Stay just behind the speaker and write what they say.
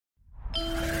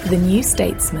The New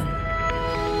Statesman.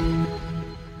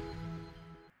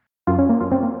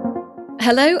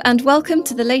 Hello and welcome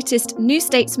to the latest New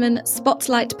Statesman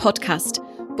Spotlight podcast,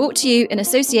 brought to you in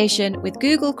association with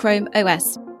Google Chrome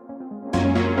OS.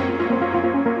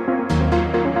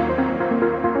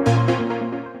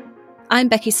 I'm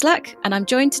Becky Slack, and I'm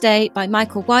joined today by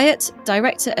Michael Wyatt,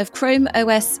 Director of Chrome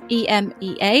OS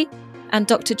EMEA, and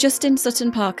Dr. Justin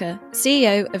Sutton-Parker,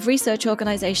 CEO of research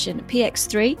organisation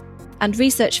PX3 and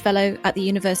Research Fellow at the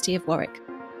University of Warwick.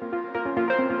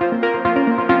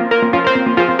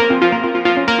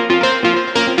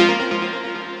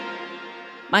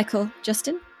 Michael,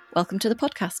 Justin, welcome to the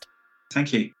podcast.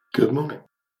 Thank you. Good morning.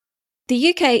 The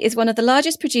UK is one of the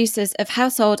largest producers of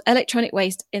household electronic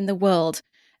waste in the world.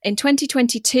 In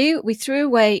 2022, we threw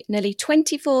away nearly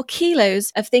 24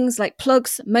 kilos of things like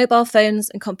plugs, mobile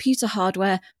phones, and computer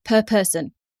hardware per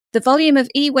person. The volume of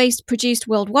e-waste produced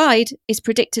worldwide is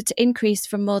predicted to increase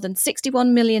from more than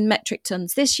 61 million metric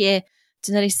tonnes this year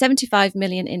to nearly 75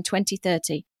 million in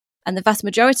 2030, and the vast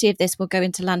majority of this will go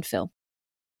into landfill.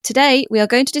 Today, we are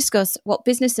going to discuss what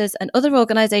businesses and other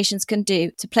organisations can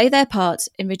do to play their part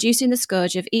in reducing the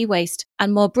scourge of e-waste,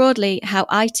 and more broadly, how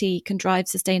IT can drive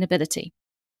sustainability.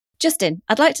 Justin,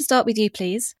 I'd like to start with you,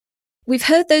 please. We've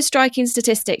heard those striking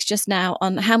statistics just now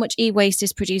on how much e-waste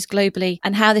is produced globally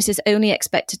and how this is only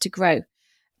expected to grow.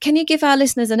 Can you give our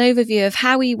listeners an overview of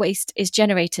how e-waste is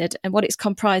generated and what it's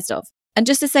comprised of? And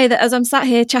just to say that as I'm sat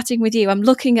here chatting with you, I'm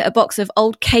looking at a box of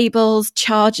old cables,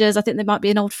 chargers. I think there might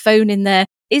be an old phone in there.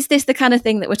 Is this the kind of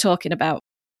thing that we're talking about?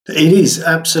 It is,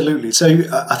 absolutely. So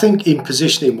I think in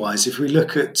positioning wise, if we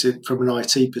look at it from an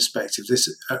IT perspective, there's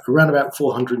around about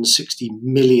 460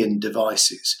 million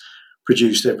devices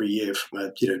produced every year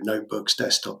from notebooks,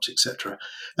 desktops, etc.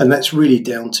 And that's really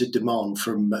down to demand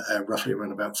from roughly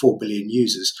around about 4 billion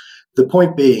users. The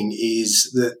point being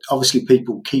is that obviously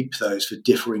people keep those for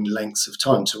differing lengths of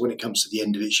time. So when it comes to the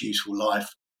end of its useful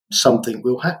life, something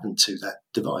will happen to that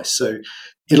device. So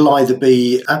it'll either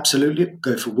be absolutely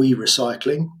go for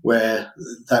recycling, where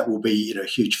that will be a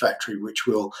huge factory which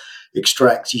will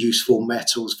extract useful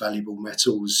metals, valuable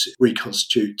metals,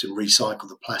 reconstitute and recycle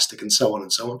the plastic and so on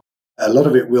and so on. A lot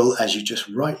of it will, as you just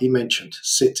rightly mentioned,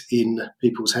 sit in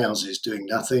people's houses doing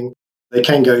nothing. They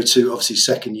can go to obviously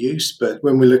second use, but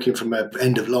when we're looking from an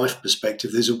end of life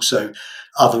perspective, there's also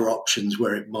other options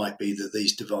where it might be that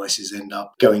these devices end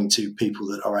up going to people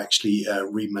that are actually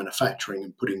remanufacturing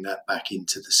and putting that back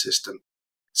into the system.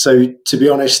 So to be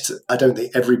honest, I don't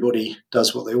think everybody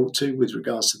does what they ought to with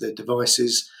regards to their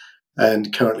devices.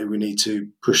 And currently we need to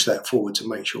push that forward to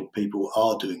make sure people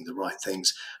are doing the right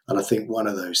things. And I think one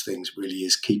of those things really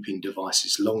is keeping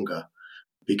devices longer,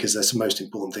 because that's the most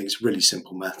important thing. It's really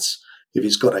simple maths. If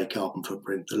it's got a carbon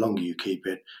footprint, the longer you keep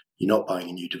it, you're not buying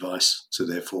a new device. So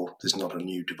therefore, there's not a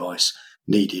new device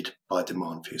needed by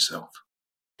demand for yourself.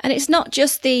 And it's not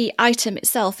just the item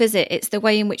itself, is it? It's the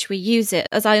way in which we use it.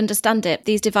 As I understand it,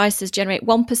 these devices generate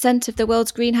 1% of the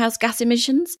world's greenhouse gas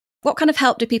emissions. What kind of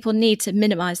help do people need to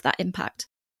minimise that impact?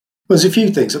 Well, there's a few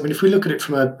things. I mean, if we look at it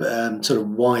from a sort of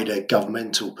wider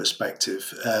governmental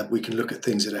perspective, we can look at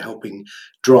things that are helping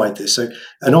drive this. So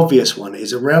an obvious one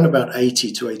is around about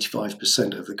 80 to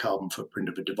 85% of the carbon footprint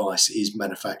of a device is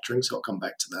manufacturing. So I'll come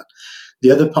back to that.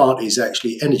 The other part is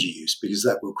actually energy use, because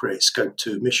that will create scope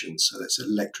 2 emissions. So that's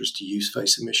electricity use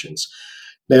phase emissions.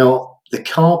 Now, the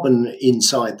carbon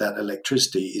inside that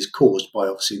electricity is caused by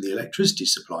obviously the electricity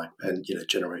supply and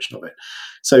generation of it.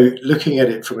 So looking at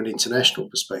it from an international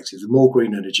perspective, the more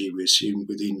green energy we assume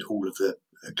within all of the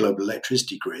global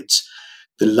electricity grids,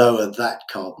 the lower that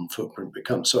carbon footprint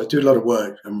becomes. So I do a lot of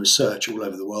work and research all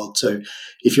over the world. So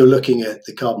if you're looking at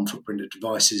the carbon footprint of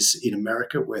devices in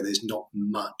America, where there's not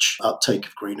much uptake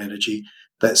of green energy,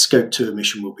 that scope 2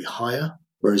 emission will be higher.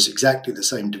 Whereas exactly the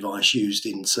same device used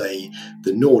in, say,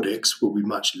 the Nordics will be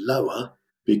much lower,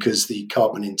 because the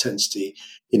carbon intensity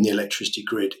in the electricity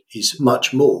grid is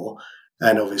much more,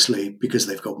 and obviously because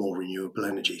they've got more renewable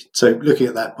energy. So looking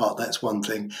at that part, that's one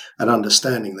thing, and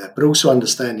understanding that, but also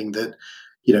understanding that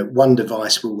one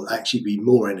device will actually be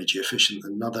more energy efficient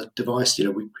than another device.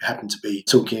 We happen to be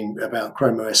talking about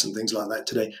Chrome OS and things like that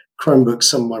today. Chromebooks,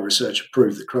 some of my research have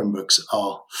proved that Chromebooks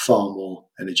are far more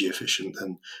energy efficient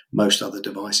than most other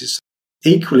devices.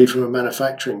 Equally, from a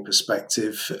manufacturing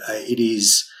perspective, it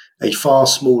is a far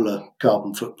smaller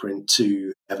carbon footprint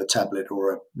to have a tablet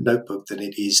or a notebook than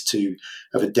it is to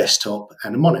have a desktop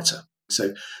and a monitor.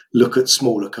 So look at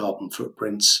smaller carbon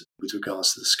footprints with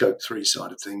regards to the scope 3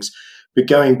 side of things. But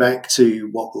going back to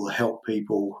what will help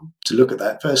people to look at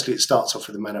that, firstly, it starts off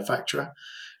with the manufacturer.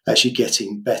 actually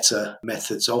getting better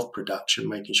methods of production,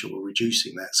 making sure we're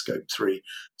reducing that Scope 3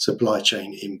 supply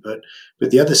chain input.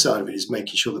 But the other side of it is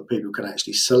making sure that people can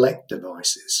actually select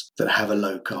devices that have a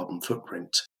low carbon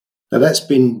footprint. Now, that's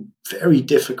been very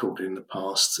difficult in the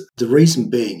past. The reason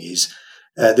being is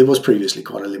there was previously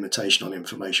quite a limitation on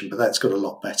information, but that's got a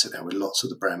lot better now with lots of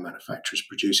the brand manufacturers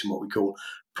producing what we call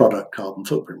product carbon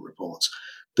footprint reports.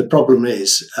 The problem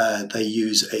is they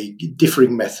use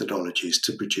differing methodologies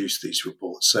to produce these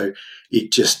reports. So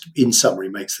it just, in summary,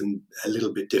 makes them a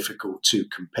little bit difficult to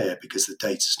compare because the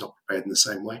data is not prepared in the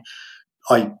same way.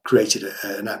 I created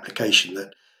an application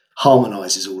that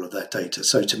harmonizes all of that data.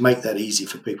 So to make that easy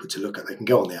for people to look at, they can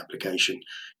go on the application,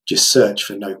 just search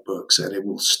for notebooks, and it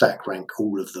will stack rank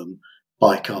all of them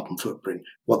by carbon footprint.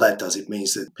 What that does, it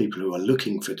means that people who are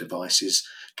looking for devices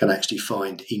can actually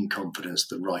find in confidence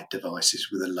the right devices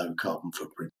with a low carbon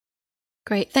footprint.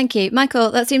 Great, thank you. Michael,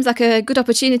 that seems like a good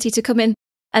opportunity to come in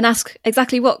and ask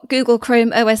exactly what Google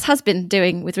Chrome OS has been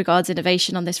doing with regards to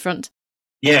innovation on this front.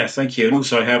 Yeah, thank you. And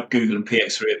also how Google and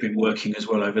PX3 have been working as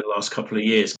well over the last couple of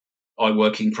years. I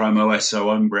work in Chrome OS, so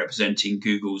I'm representing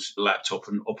Google's laptop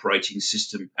and operating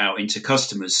system out into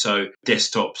customers. So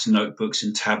desktops, notebooks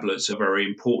and tablets are very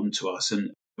important to us. And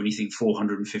when you think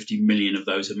 450 million of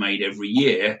those are made every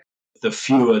year, the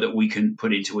fewer that we can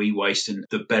put into e-waste and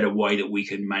the better way that we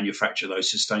can manufacture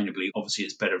those sustainably, obviously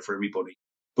it's better for everybody.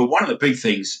 But one of the big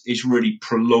things is really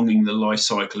prolonging the life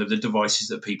cycle of the devices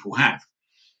that people have.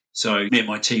 So me and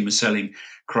my team are selling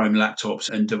Chrome laptops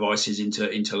and devices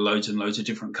into loads and loads of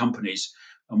different companies.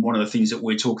 And one of the things that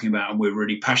we're talking about and we're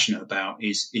really passionate about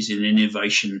is an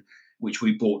innovation which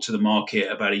we brought to the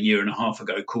market about a year and a half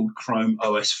ago called Chrome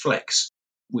OS Flex,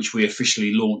 which we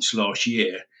officially launched last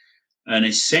year. And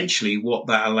essentially what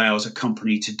that allows a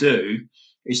company to do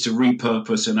is to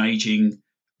repurpose an aging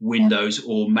Windows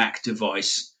or Mac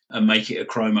device and make it a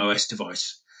Chrome OS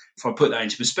device. If I put that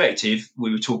into perspective,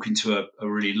 we were talking to a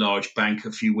really large bank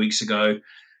a few weeks ago.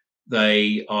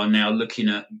 They are now looking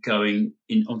at going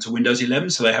onto Windows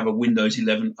 11. So they have a Windows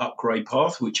 11 upgrade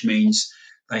path, which means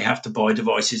they have to buy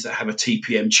devices that have a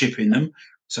TPM chip in them.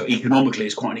 So economically,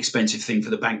 it's quite an expensive thing for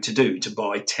the bank to do, to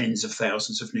buy tens of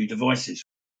thousands of new devices,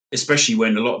 especially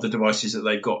when a lot of the devices that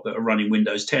they've got that are running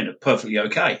Windows 10 are perfectly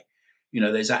okay.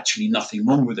 There's actually nothing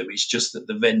wrong with them. It's just that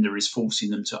the vendor is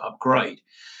forcing them to upgrade.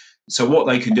 So what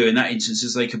they can do in that instance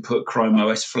is they can put Chrome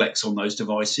OS Flex on those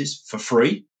devices for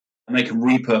free, and they can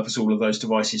repurpose all of those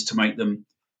devices to make them,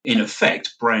 in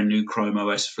effect, brand new Chrome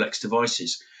OS Flex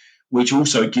devices, which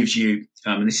also gives you,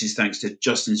 and this is thanks to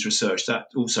Justin's research, that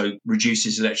also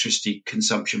reduces electricity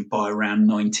consumption by around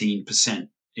 19%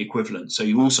 equivalent. So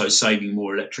you're also saving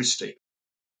more electricity.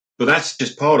 But that's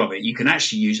just part of it. You can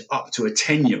actually use up to a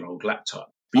 10-year-old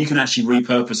laptop, but you can actually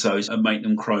repurpose those and make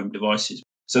them Chrome devices.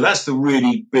 So that's the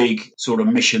really big sort of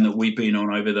mission that we've been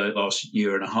on over the last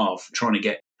year and a half, trying to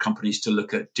get companies to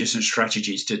look at different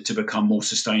strategies to become more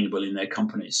sustainable in their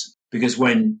companies. Because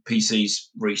when PCs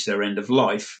reach their end of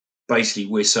life, basically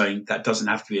we're saying that doesn't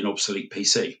have to be an obsolete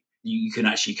PC. You can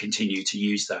actually continue to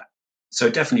use that. So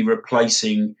definitely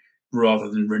replacing rather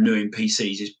than renewing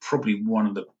PCs is probably one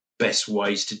of the best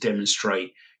ways to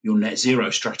demonstrate your net zero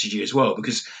strategy as well.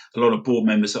 Because a lot of board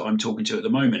members that I'm talking to at the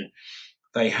moment,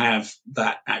 they have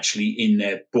that actually in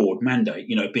their board mandate,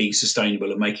 being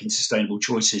sustainable and making sustainable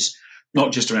choices,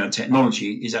 not just around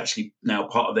technology, is actually now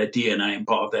part of their DNA and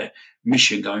part of their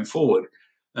mission going forward.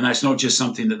 And that's not just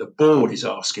something that the board is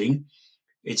asking.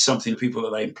 It's something people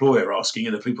that they employ are asking,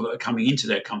 and the people that are coming into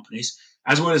their companies,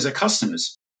 as well as their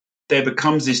customers. There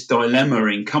becomes this dilemma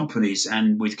in companies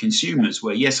and with consumers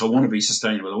where, yes, I want to be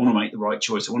sustainable. I want to make the right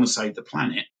choice. I want to save the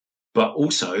planet. But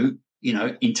also,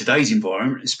 in today's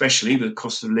environment, especially with the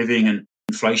cost of living and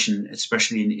inflation,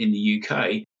 especially in the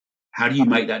UK, how do you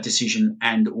make that decision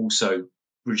and also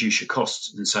reduce your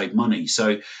costs and save money?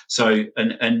 So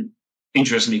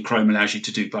interestingly, Chrome allows you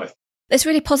to do both. It's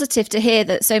really positive to hear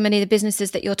that so many of the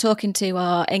businesses that you're talking to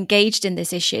are engaged in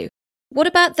this issue. What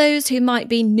about those who might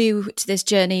be new to this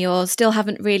journey or still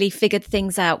haven't really figured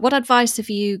things out? What advice have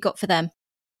you got for them?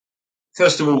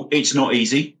 First of all, it's not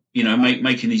easy.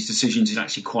 Making these decisions is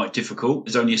actually quite difficult.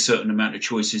 There's only a certain amount of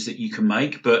choices that you can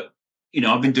make. But,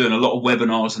 I've been doing a lot of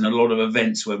webinars and a lot of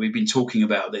events where we've been talking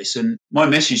about this. And my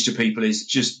message to people is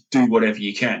just do whatever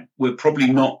you can. We're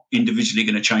probably not individually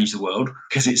going to change the world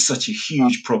because it's such a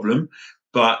huge problem.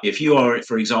 But if you are,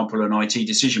 for example, an IT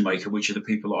decision maker, which are the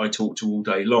people that I talk to all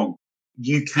day long,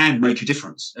 you can make a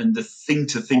difference. And the thing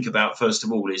to think about, first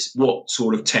of all, is what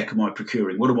sort of tech am I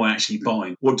procuring? What am I actually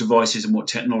buying? What devices and what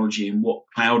technology and what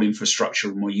cloud infrastructure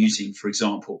am I using, for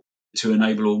example? to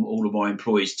enable all of my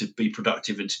employees to be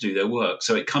productive and to do their work.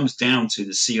 So it comes down to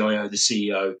the CIO, the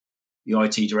CEO, the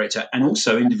IT director, and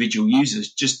also individual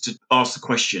users just to ask the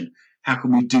question, how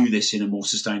can we do this in a more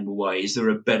sustainable way? Is there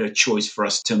a better choice for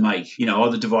us to make?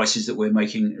 Are the devices that we're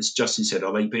making, as Justin said,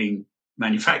 are they being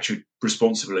manufactured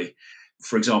responsibly?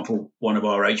 For example, one of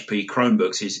our HP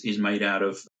Chromebooks is made out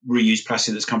of reused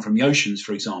plastic that's come from the oceans,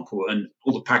 for example, and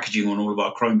all the packaging on all of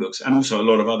our Chromebooks, and also a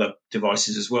lot of other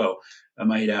devices as well, are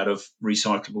made out of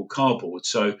recyclable cardboard.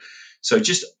 So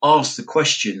just ask the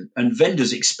question, and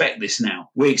vendors expect this now.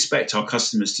 We expect our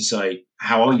customers to say,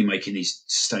 how are you making these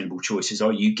sustainable choices?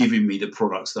 Are you giving me the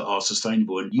products that are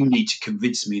sustainable? And you need to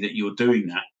convince me that you're doing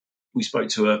that. We spoke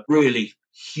to a really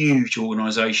huge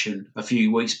organisation a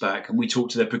few weeks back, and we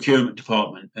talked to their procurement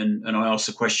department, and I asked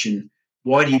the question,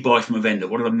 why do you buy from a vendor?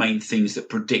 What are the main things that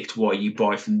predict why you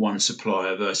buy from one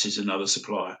supplier versus another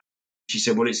supplier? She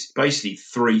said, well, it's basically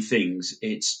three things.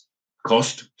 It's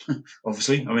cost,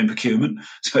 obviously, I'm in procurement,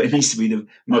 so it needs to be the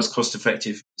most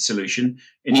cost-effective solution.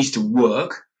 It needs to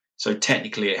work, so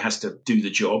technically it has to do the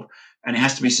job, and it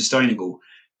has to be sustainable.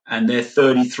 And they're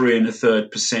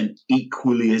 33.33%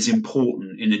 equally as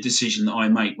important in the decision that I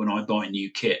make when I buy a new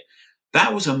kit.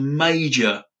 That was a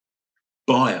major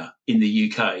buyer in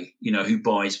the UK, who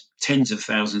buys tens of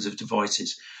thousands of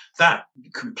devices. That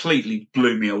completely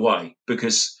blew me away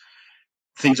because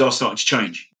things are starting to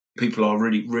change. People are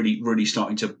really, really, really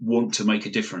starting to want to make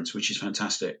a difference, which is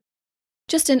fantastic.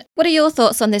 Justin, what are your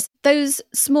thoughts on this? Those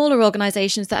smaller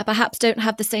organisations that perhaps don't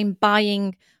have the same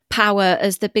buying power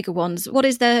as the bigger ones, what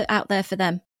is there out there for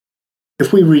them?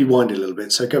 If we rewind a little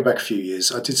bit, so go back a few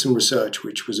years, I did some research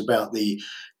which was about the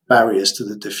barriers to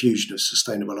the diffusion of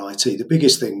sustainable IT. The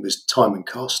biggest thing was time and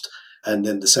cost, and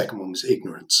then the second one was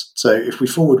ignorance. So if we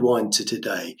forward wind to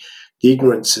today, the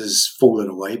ignorance has fallen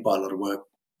away by a lot of work,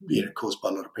 caused by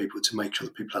a lot of people to make sure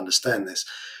that people understand this.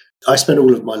 I spent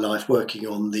all of my life working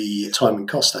on the time and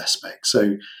cost aspect.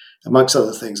 So amongst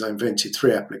other things, I invented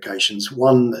 3 applications.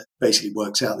 One basically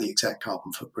works out the exact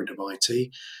carbon footprint of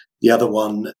IT. The other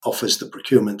one offers the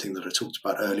procurement thing that I talked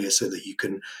about earlier so that you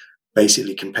can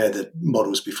basically compare the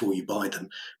models before you buy them.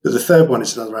 But the third one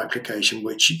is another application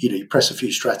which, you press a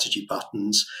few strategy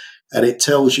buttons and it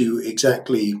tells you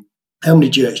exactly how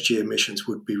many GHG emissions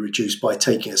would be reduced by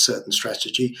taking a certain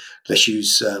strategy. Let's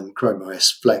use Chrome OS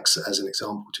Flex as an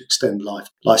example to extend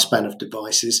lifespan of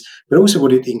devices. But also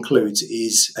what it includes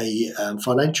is a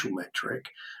financial metric,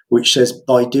 which says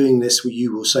by doing this,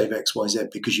 you will save X, Y, Z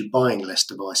because you're buying less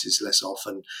devices less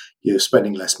often, you're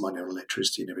spending less money on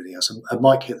electricity and everything else. And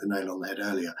Mike hit the nail on the head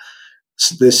earlier.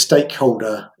 So there's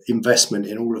stakeholder investment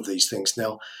in all of these things.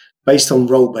 Now, based on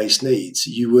role-based needs,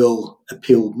 you will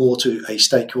appeal more to a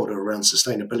stakeholder around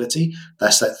sustainability.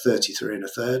 That's that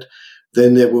 33.33.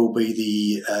 Then there will be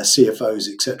the CFOs,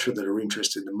 etc., that are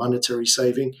interested in the monetary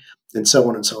saving, and so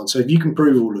on and so on. So if you can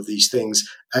prove all of these things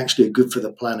actually are good for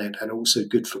the planet and also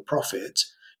good for profit,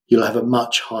 you'll have a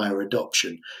much higher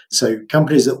adoption. So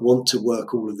companies that want to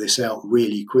work all of this out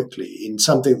really quickly in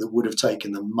something that would have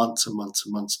taken them months and months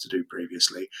and months to do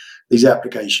previously, these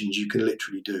applications you can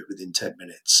literally do it within 10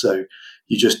 minutes. So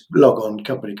you just log on,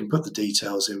 company can put the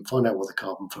details in, find out what the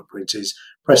carbon footprint is,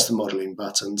 press the modeling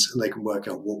buttons, and they can work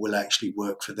out what will actually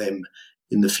work for them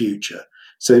in the future.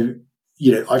 So,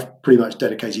 I've pretty much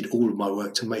dedicated all of my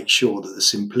work to make sure that the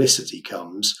simplicity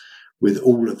comes with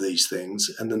all of these things,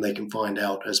 and then they can find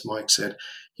out, as Mike said,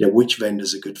 which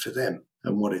vendors are good for them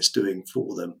and what it's doing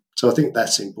for them. So I think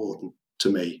that's important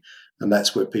to me, and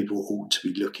that's where people ought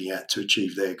to be looking at to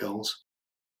achieve their goals.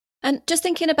 And just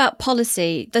thinking about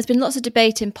policy, there's been lots of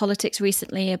debate in politics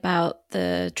recently about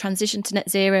the transition to net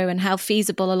zero and how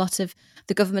feasible a lot of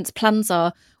the government's plans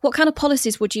are. What kind of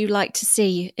policies would you like to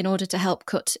see in order to help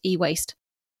cut e-waste?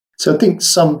 So I think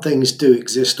some things do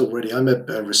exist already. I'm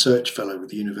a research fellow with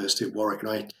the University of Warwick,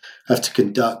 and I have to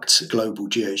conduct global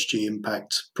GHG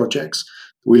impact projects.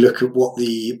 We look at what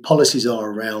the policies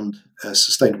are around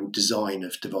sustainable design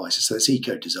of devices. So it's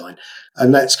eco-design.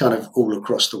 And that's kind of all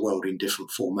across the world in different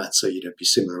formats. So it'd be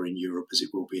similar in Europe as it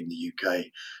will be in the UK,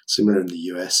 similar in the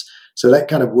US. So that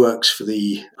kind of works for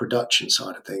the production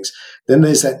side of things. Then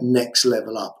there's that next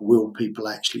level up. Will people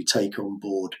actually take on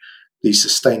board the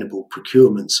sustainable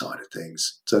procurement side of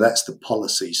things? So that's the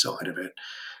policy side of it.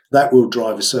 That will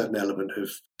drive a certain element of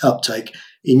uptake.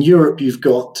 In Europe, you've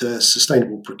got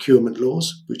sustainable procurement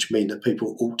laws, which mean that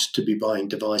people ought to be buying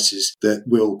devices that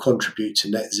will contribute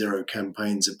to net zero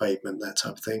campaigns, abatement, that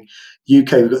type of thing.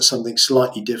 UK, we've got something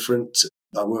slightly different.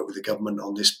 I work with the government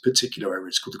on this particular area.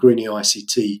 It's called the Green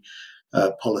ICT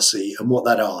policy. And what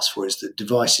that asks for is that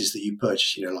devices that you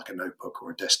purchase, like a notebook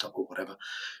or a desktop or whatever,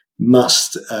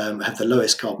 must have the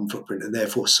lowest carbon footprint and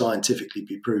therefore scientifically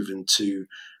be proven to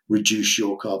reduce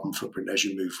your carbon footprint as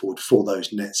you move forward for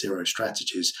those net zero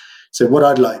strategies. So what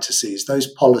I'd like to see is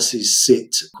those policies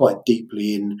sit quite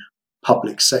deeply in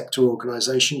public sector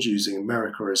organisations. Using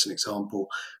America as an example,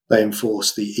 they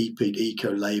enforce the EPEAT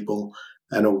Eco label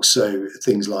and also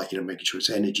things like making sure it's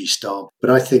Energy Star. But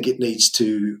I think it needs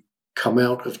to come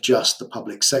out of just the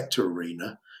public sector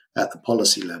arena at the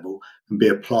policy level and be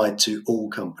applied to all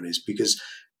companies. Because,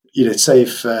 say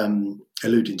if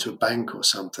alluding to a bank or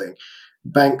something,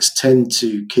 banks tend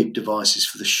to keep devices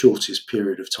for the shortest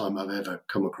period of time I've ever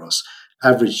come across.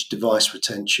 Average device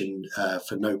retention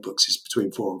for notebooks is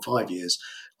between 4 and 5 years.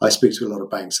 I speak to a lot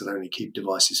of banks that only keep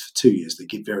devices for 2 years. They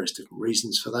give various different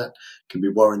reasons for that. It can be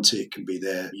warranty, it can be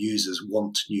their users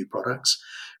want new products.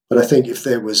 But I think if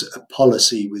there was a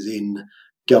policy within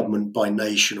government by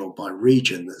nation or by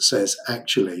region that says,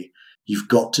 actually, you've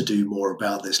got to do more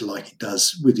about this like it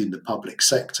does within the public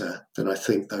sector, then I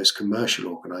think those commercial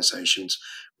organisations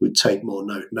would take more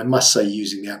note. And I must say,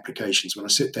 using the applications, when I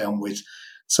sit down with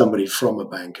somebody from a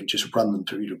bank and just run them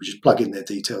through, just plug in their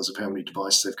details of how many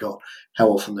devices they've got, how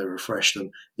often they refresh them,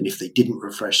 and if they didn't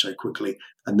refresh so quickly,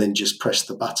 and then just press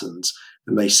the buttons,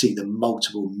 and they see the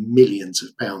multiple millions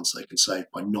of pounds they can save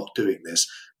by not doing this,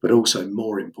 but also,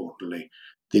 more importantly,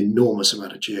 the enormous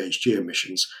amount of GHG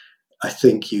emissions. I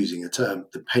think, using a term,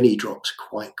 the penny drops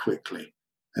quite quickly,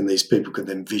 and these people can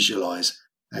then visualise,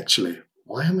 actually,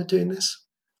 why am I doing this?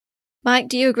 Mike,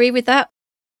 do you agree with that?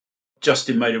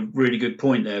 Justin made a really good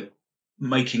point there.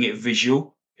 Making it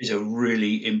visual is a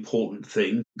really important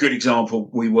thing. Good example,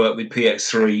 we work with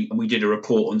PX3 and we did a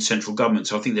report on central government.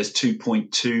 So I think there's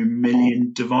 2.2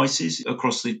 million devices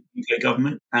across the UK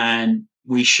government. And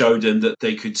we showed them that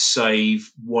they could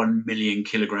save 1 million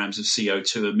kilograms of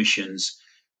CO2 emissions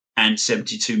and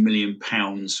 £72 million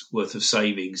worth of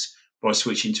savings by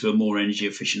switching to a more energy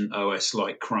efficient OS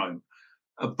like Chrome.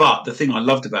 But the thing I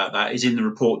loved about that is in the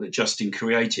report that Justin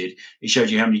created, it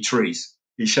showed you how many trees.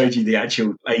 It showed you the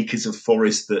actual acres of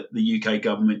forest that the UK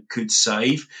government could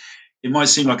save. It might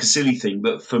seem like a silly thing,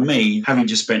 but for me, having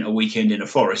just spent a weekend in a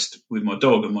forest with my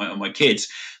dog and my kids,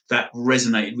 that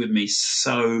resonated with me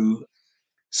so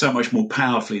much more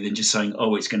powerfully than just saying,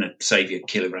 oh, it's going to save you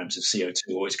kilograms of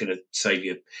CO2 or it's going to save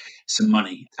you some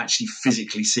money. Actually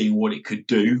physically seeing what it could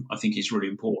do, I think is really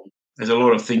important. There's a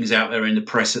lot of things out there in the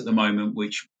press at the moment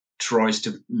which tries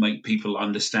to make people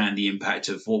understand the impact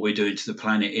of what we're doing to the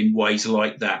planet in ways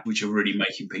like that, which are really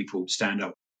making people stand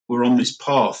up. We're on this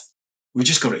path. We've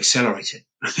just got to accelerate it.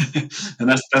 And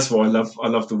that's why I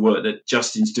love the work that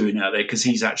Justin's doing out there, because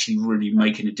he's actually really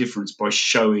making a difference by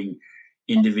showing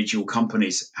individual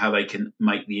companies how they can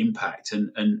make the impact.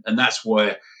 And that's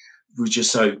where we're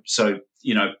just so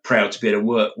proud to be able to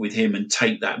work with him and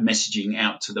take that messaging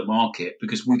out to the market,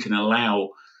 because we can allow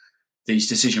these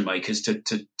decision makers to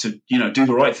do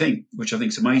the right thing, which I think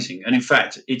is amazing. And in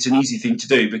fact, it's an easy thing to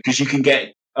do because you can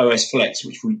get OS Flex,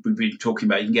 which we've been talking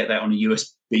about. You can get that on a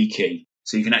USB key,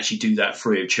 so you can actually do that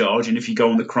free of charge. And if you go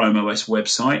on the Chrome OS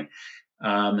website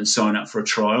and sign up for a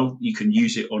trial, you can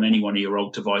use it on any one of your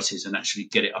old devices and actually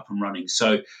get it up and running.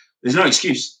 So there's no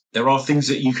excuse. There are things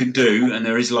that you can do, and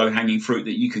there is low-hanging fruit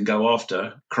that you can go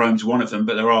after. Chrome's one of them,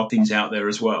 but there are things out there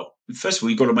as well. First of all,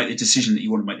 you've got to make the decision that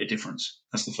you want to make the difference.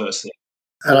 That's the first thing.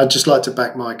 And I'd just like to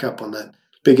back Mike up on that.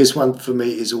 Biggest one for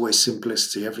me is always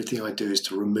simplicity. Everything I do is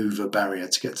to remove a barrier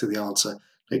to get to the answer.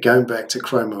 Now, going back to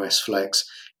Chrome OS Flex,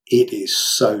 it is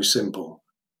so simple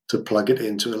to plug it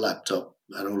into a laptop,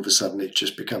 and all of a sudden it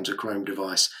just becomes a Chrome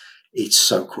device. It's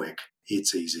so quick.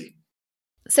 It's easy.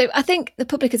 So I think the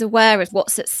public is aware of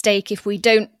what's at stake if we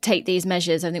don't take these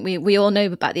measures. I think we all know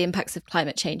about the impacts of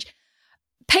climate change.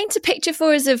 Paint a picture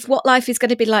for us of what life is going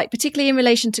to be like, particularly in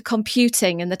relation to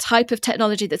computing and the type of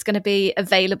technology that's going to be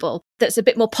available that's a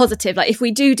bit more positive. Like, if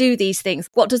we do these things,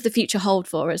 what does the future hold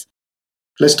for us?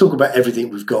 Let's talk about everything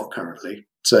we've got currently.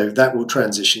 So that will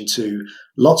transition to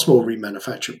lots more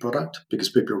remanufactured product, because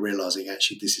people are realizing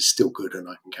actually this is still good and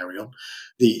I can carry on.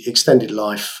 The extended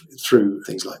life through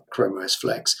things like Chrome OS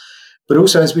Flex. But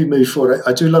also, as we move forward,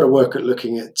 I do a lot of work at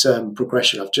looking at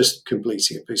progression. I've just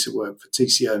completing a piece of work for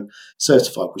TCO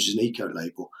Certified, which is an eco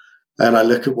label. And I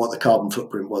look at what the carbon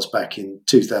footprint was back in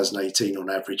 2018 on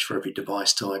average for every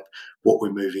device type, what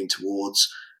we're moving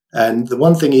towards. And the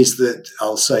one thing is that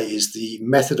I'll say is the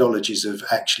methodologies of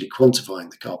actually quantifying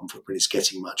the carbon footprint is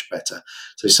getting much better.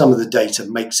 So some of the data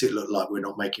makes it look like we're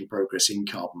not making progress in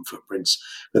carbon footprints,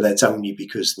 but that's only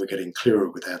because we're getting clearer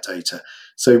with our data.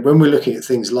 So when we're looking at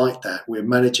things like that, we're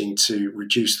managing to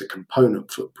reduce the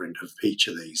component footprint of each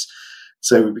of these.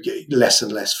 So we get less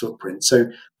and less footprint.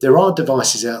 So there are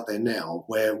devices out there now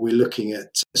where we're looking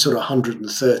at sort of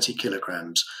 130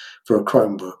 kilograms for a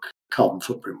Chromebook, carbon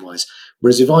footprint wise.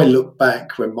 Whereas if I look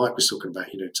back when Mike was talking about,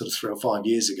 sort of 3 or 5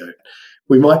 years ago,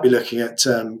 we might be looking at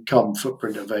carbon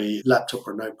footprint of a laptop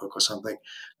or a notebook or something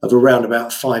of around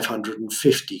about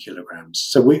 550 kilograms.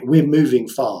 So we're moving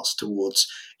fast towards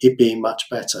it being much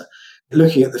better.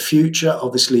 Looking at the future,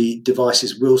 obviously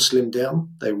devices will slim down.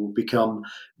 They will become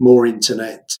more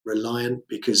internet reliant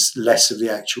because less of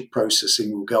the actual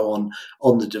processing will go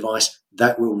on the device.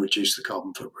 That will reduce the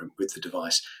carbon footprint with the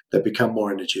device. They become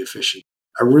more energy efficient.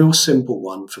 A real simple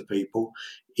one for people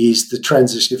is the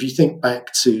transition. If you think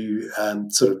back to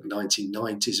sort of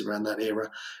 1990s, around that era,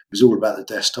 it was all about the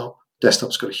desktop.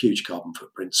 Desktop's got a huge carbon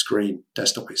footprint, screen,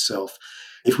 desktop itself.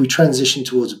 If we transition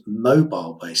towards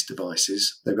mobile-based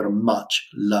devices, they've got a much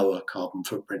lower carbon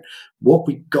footprint. What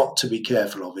we've got to be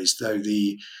careful of is, though,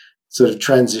 the sort of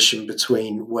transition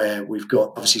between where we've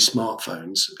got obviously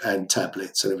smartphones and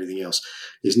tablets and everything else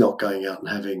is not going out and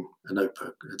having a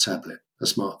notebook, a tablet, a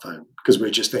smartphone, because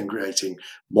we're just then creating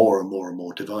more and more and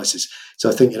more devices. So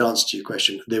I think in answer to your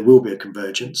question, there will be a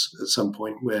convergence at some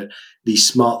point where the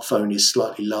smartphone is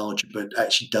slightly larger but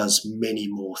actually does many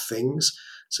more things.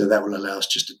 So that will allow us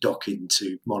just to dock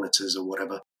into monitors or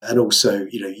whatever. And also,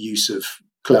 use of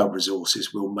cloud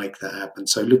resources will make that happen.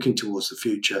 So looking towards the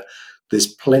future,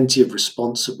 there's plenty of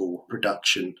responsible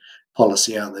production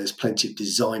policy out there. There's plenty of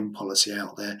design policy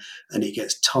out there, and it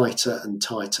gets tighter and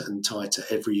tighter and tighter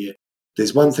every year.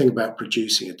 There's one thing about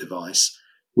producing a device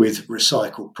with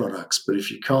recycled products, but if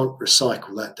you can't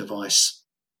recycle that device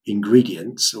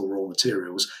ingredients or raw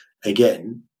materials,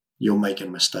 again, you're making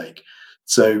a mistake.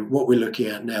 So what we're looking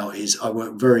at now is, I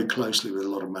work very closely with a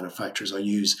lot of manufacturers. I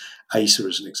use Acer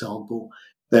as an example.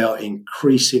 They are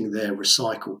increasing their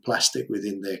recycled plastic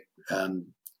within their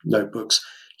notebooks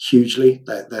hugely.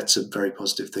 That's a very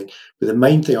positive thing. But the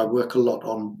main thing, I work a lot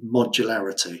on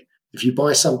modularity. If you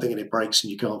buy something and it breaks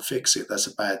and you can't fix it, that's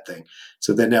a bad thing.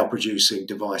 So they're now producing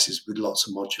devices with lots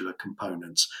of modular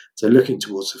components. So looking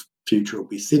towards the future will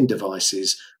be thin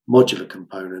devices, modular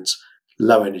components,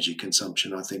 low energy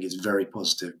consumption. I think is very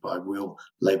positive, but I will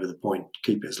labour the point,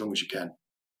 keep it as long as you can.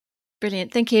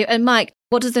 Brilliant. Thank you. And Mike,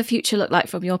 what does the future look like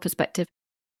from your perspective?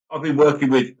 I've been working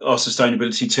with our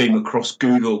sustainability team across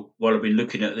Google while I've been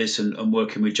looking at this and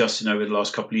working with Justin over the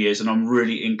last couple of years. And I'm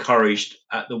really encouraged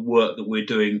at the work that we're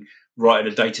doing right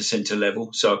at a data center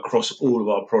level. So across all of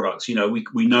our products,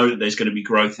 we know that there's going to be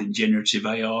growth in generative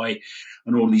AI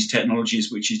and all these technologies,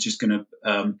 which is just going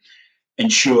to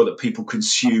ensure that people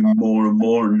consume more and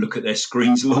more and look at their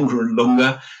screens longer and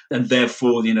longer. And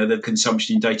therefore, the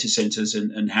consumption in data centers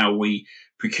and how we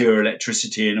procure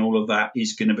electricity and all of that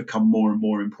is going to become more and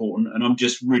more important. And I'm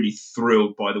just really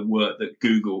thrilled by the work that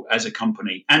Google as a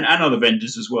company and other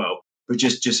vendors as well, but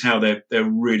just how they're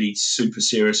really super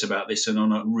serious about this and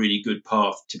on a really good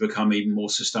path to become even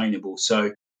more sustainable.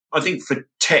 So I think for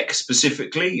tech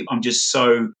specifically, I'm just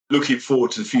so looking forward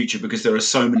to the future because there are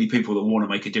so many people that want to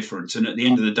make a difference. And at the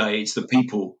end of the day, it's the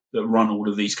people that run all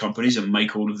of these companies and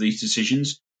make all of these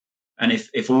decisions. And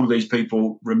if all of these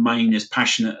people remain as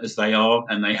passionate as they are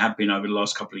and they have been over the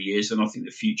last couple of years, then I think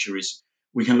the future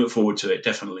we can look forward to it,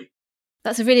 definitely.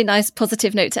 That's a really nice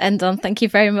positive note to end on. Thank you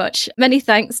very much. Many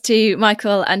thanks to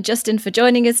Michael and Justin for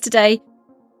joining us today.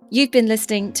 You've been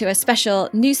listening to a special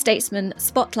New Statesman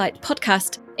Spotlight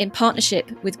podcast in partnership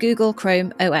with Google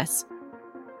Chrome OS.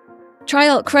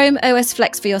 Trial Chrome OS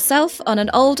Flex for yourself on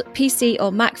an old PC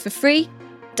or Mac for free.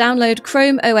 Download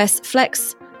Chrome OS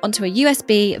Flex onto a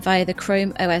USB via the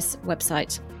Chrome OS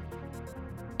website.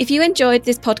 If you enjoyed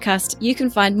this podcast, you can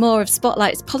find more of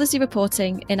Spotlight's policy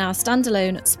reporting in our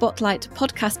standalone Spotlight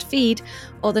podcast feed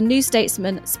or the New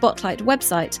Statesman Spotlight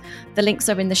website. The links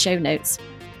are in the show notes.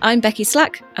 I'm Becky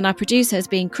Slack, and our producer has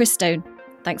been Chris Stone.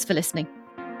 Thanks for listening.